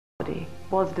body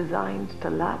was designed to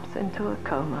lapse into a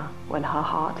coma when her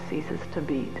heart ceases to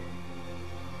beat.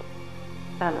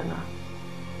 Eleanor,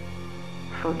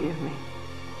 forgive me.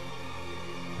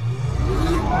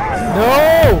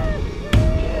 No!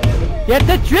 Get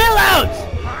the drill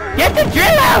out! Get the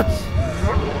drill out!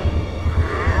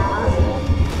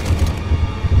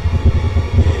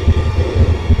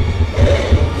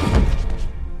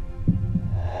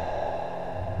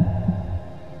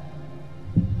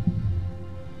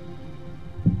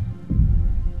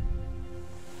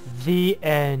 The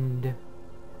end.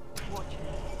 Watch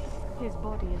it. His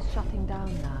body is shutting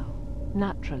down now,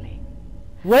 naturally.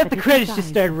 What if But the credits he just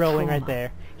dies started of rolling right trauma,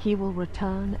 there? He will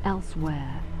return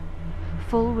elsewhere.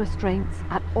 Full restraints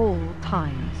at all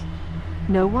times.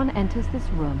 No one enters this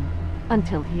room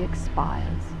until he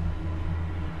expires.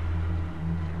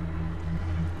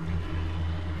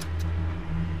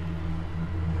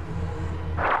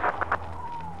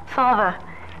 Father,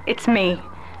 it's me,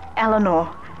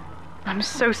 Eleanor. I'm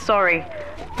so sorry.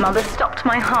 Mother stopped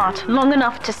my heart long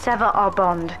enough to sever our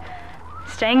bond.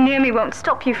 Staying near me won't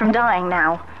stop you from dying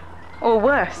now. Or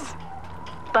worse.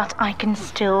 But I can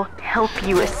still help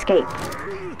you escape.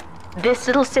 This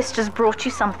little sister's brought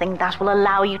you something that will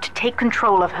allow you to take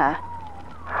control of her.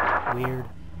 Weird.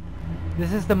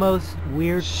 This is the most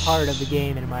weird part of the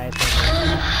game, in my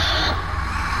opinion.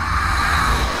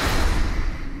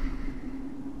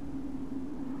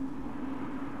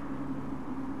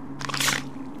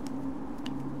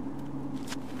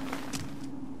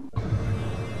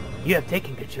 You have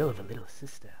taken control of a little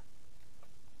sister.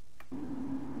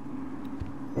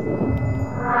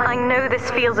 I know this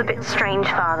feels a bit strange,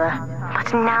 Father,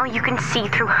 but now you can see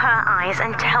through her eyes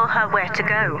and tell her where to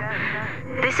go.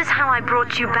 This is how I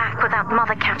brought you back without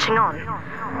Mother catching on.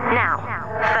 Now,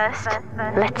 first,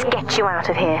 let's get you out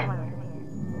of here.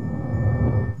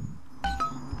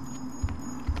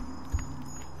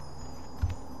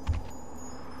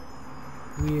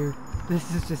 Weird.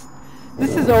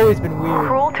 This has always been weird.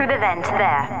 Crawl through the vent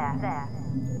there.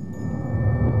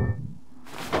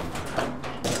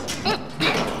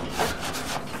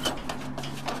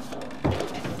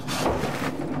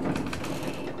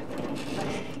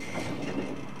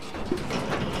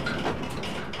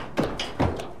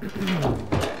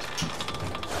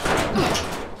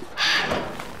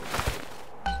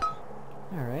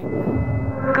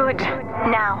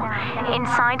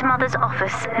 Inside Mother's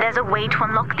office, there's a way to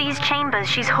unlock these chambers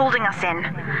she's holding us in.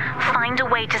 Find a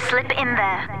way to slip in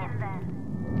there.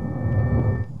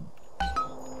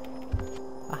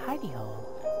 A hidey hole.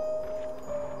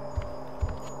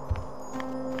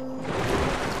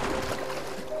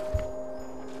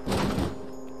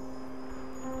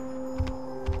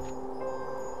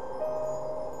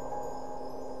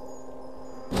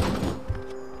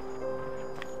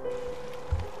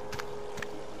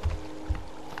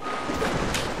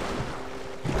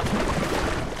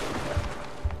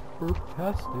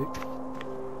 Fantastic.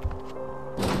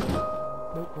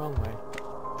 Nope, wrong way.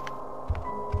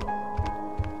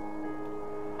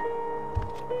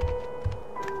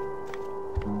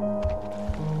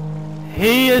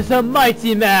 He is a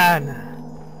mighty man!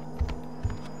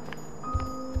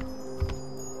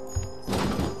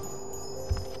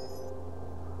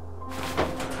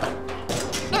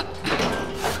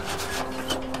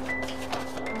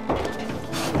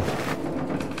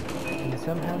 And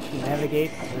somehow she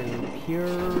navigates through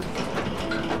pure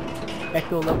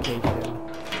echolocation.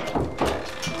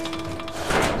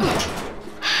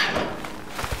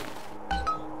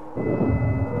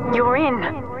 You're in.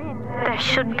 There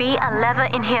should be a lever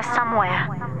in here somewhere.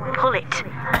 Pull it,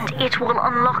 and it will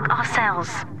unlock our cells.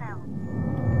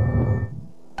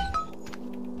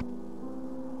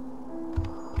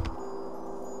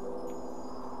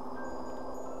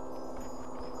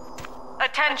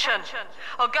 Attention!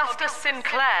 Augustus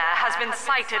Sinclair has been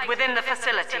sighted within the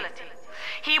facility.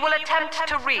 He will attempt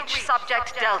to reach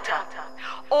Subject Delta.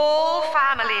 All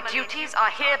family duties are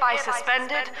hereby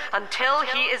suspended until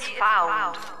he is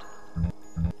found.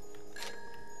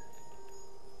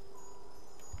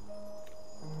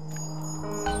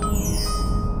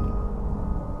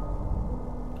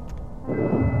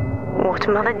 What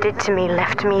Mother did to me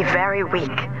left me very weak,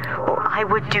 or I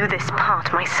would do this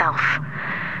part myself.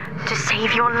 To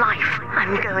save your life,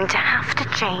 I'm going to have to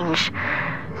change,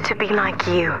 to be like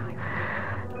you.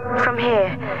 From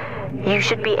here, you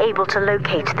should be able to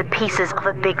locate the pieces of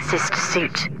a Big Sister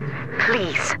suit.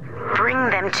 Please, bring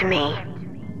them to me.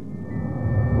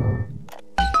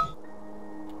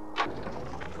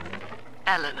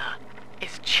 Eleanor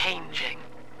is changing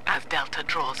as Delta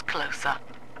draws closer.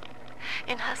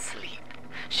 In her sleep,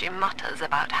 she mutters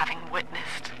about having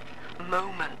witnessed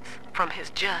moments from from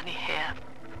his journey here.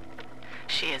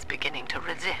 She is beginning to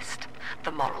resist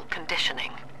the moral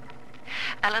conditioning.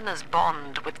 Eleanor's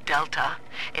bond with Delta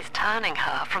is turning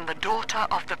her from the daughter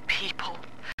of the people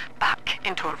back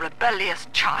into a rebellious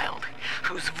child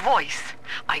whose voice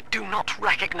I do not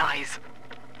recognize.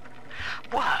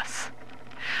 Worse,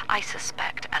 I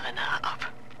suspect Eleanor of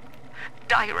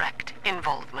direct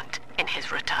involvement in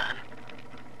his return.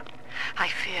 I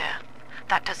fear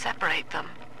that to separate them,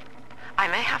 I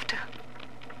may have to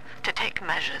take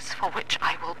measures for which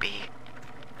I will be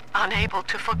unable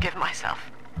to forgive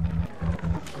myself.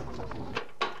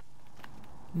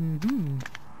 Mm-hmm.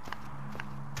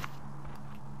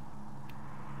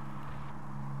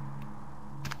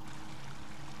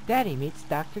 Daddy meets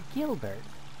Dr. Gilbert.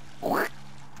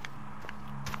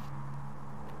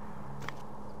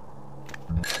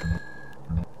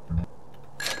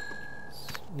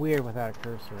 It's weird without a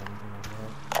cursor or anything like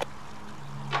that.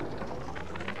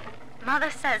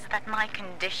 Mother says that my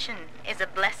condition is a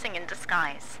blessing in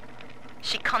disguise.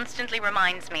 She constantly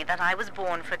reminds me that I was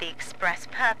born for the express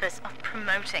purpose of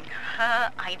promoting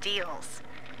her ideals.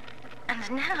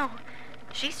 And now,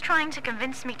 she's trying to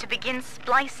convince me to begin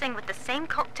splicing with the same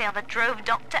cocktail that drove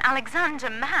Dr. Alexander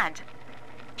mad.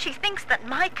 She thinks that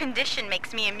my condition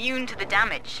makes me immune to the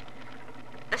damage.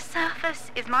 The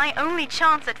surface is my only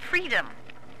chance at freedom.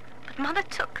 But Mother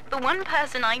took the one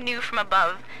person I knew from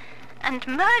above and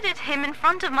murdered him in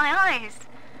front of my eyes.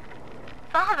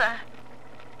 Father,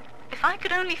 if I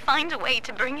could only find a way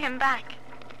to bring him back.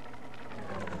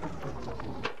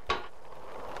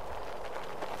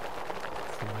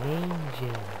 It's an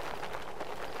angel.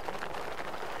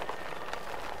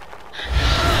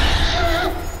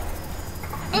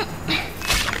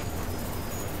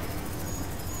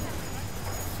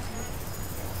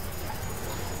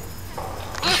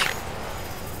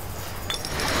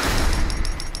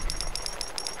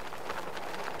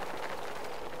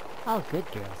 All good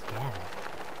girls gather.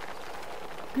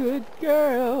 Good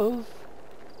girls.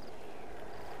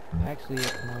 Actually,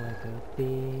 it's more like a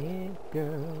big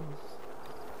girls.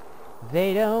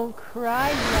 They don't cry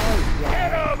like that.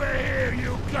 Get over here,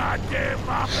 you goddamn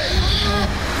muppet!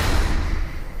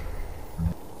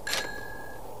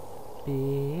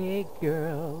 Big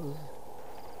girls.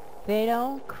 They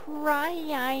don't cry.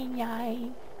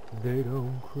 They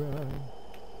don't cry.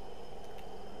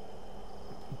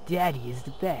 Daddy is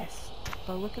the best.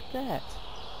 Oh, look at that.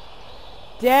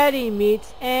 Daddy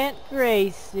meets Aunt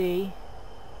Gracie.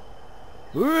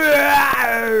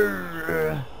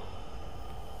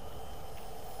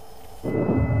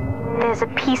 There's a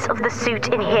piece of the suit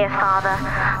in here, Father.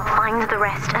 Find the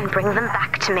rest and bring them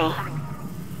back to me.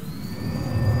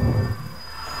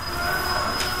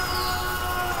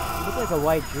 Look like a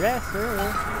white dress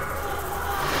earlier.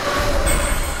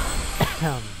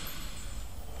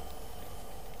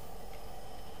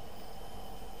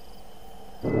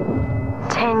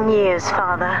 10 years,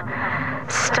 Father.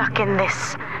 Stuck in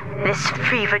this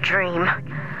fever dream.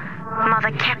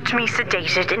 Mother kept me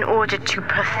sedated in order to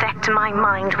perfect my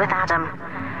mind with Adam.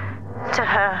 To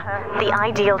her, the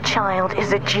ideal child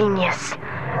is a genius,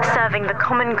 serving the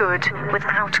common good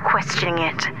without questioning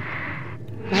it.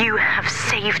 You have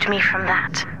saved me from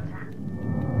that.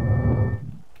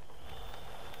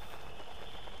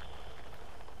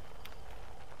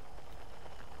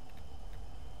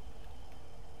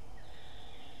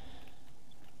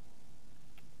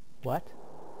 What?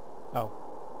 Oh.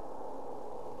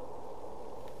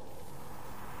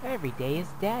 Every day is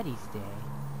Daddy's day.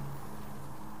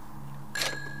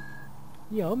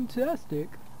 Yum-tastic.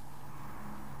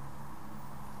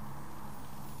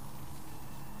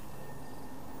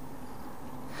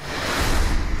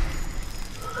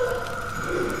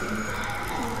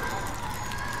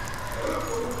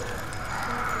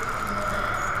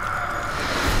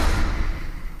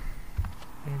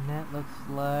 And that looks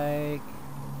like...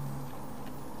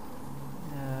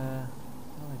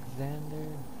 Alexander...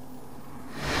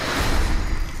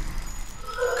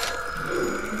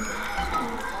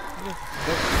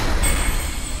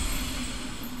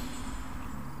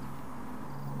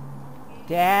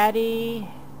 Daddy...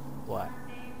 What?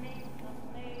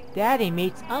 Daddy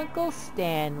meets Uncle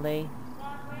Stanley.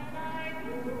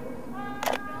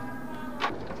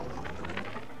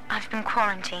 I've been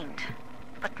quarantined,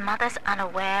 but Mother's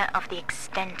unaware of the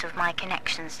extent of my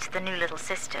connections to the new little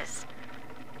sisters.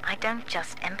 I don't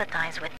just empathize with